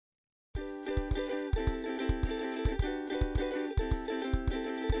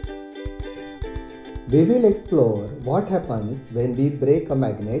We will explore what happens when we break a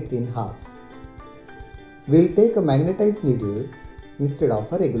magnet in half. We will take a magnetized needle instead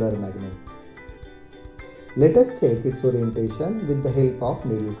of a regular magnet. Let us check its orientation with the help of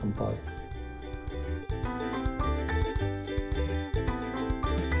needle compass.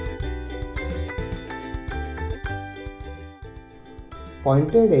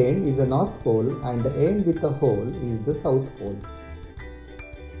 Pointed end is the north pole and the end with the hole is the south pole.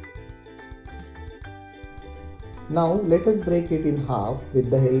 Now let us break it in half with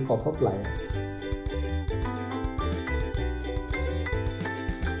the help of a plier.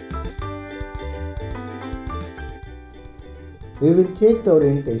 We will check the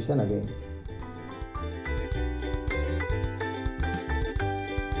orientation again.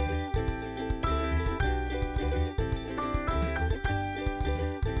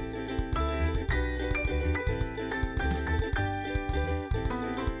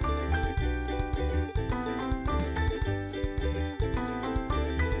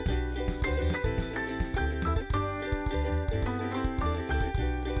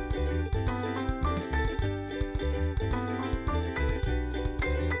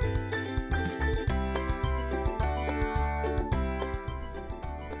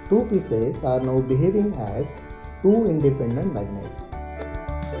 Two pieces are now behaving as two independent magnets.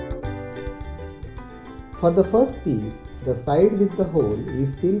 For the first piece, the side with the hole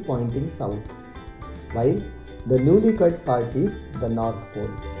is still pointing south, while the newly cut part is the north pole.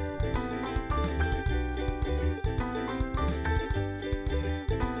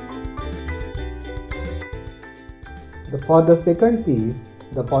 For the second piece,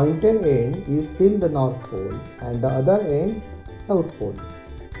 the pointed end is still the north pole and the other end south pole.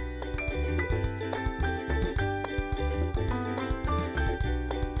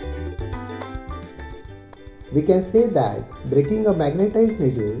 We can say that breaking a magnetized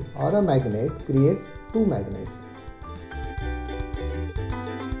needle or a magnet creates two magnets.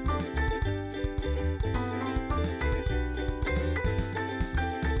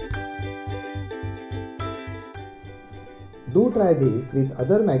 Do try this with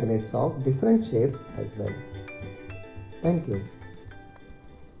other magnets of different shapes as well. Thank you.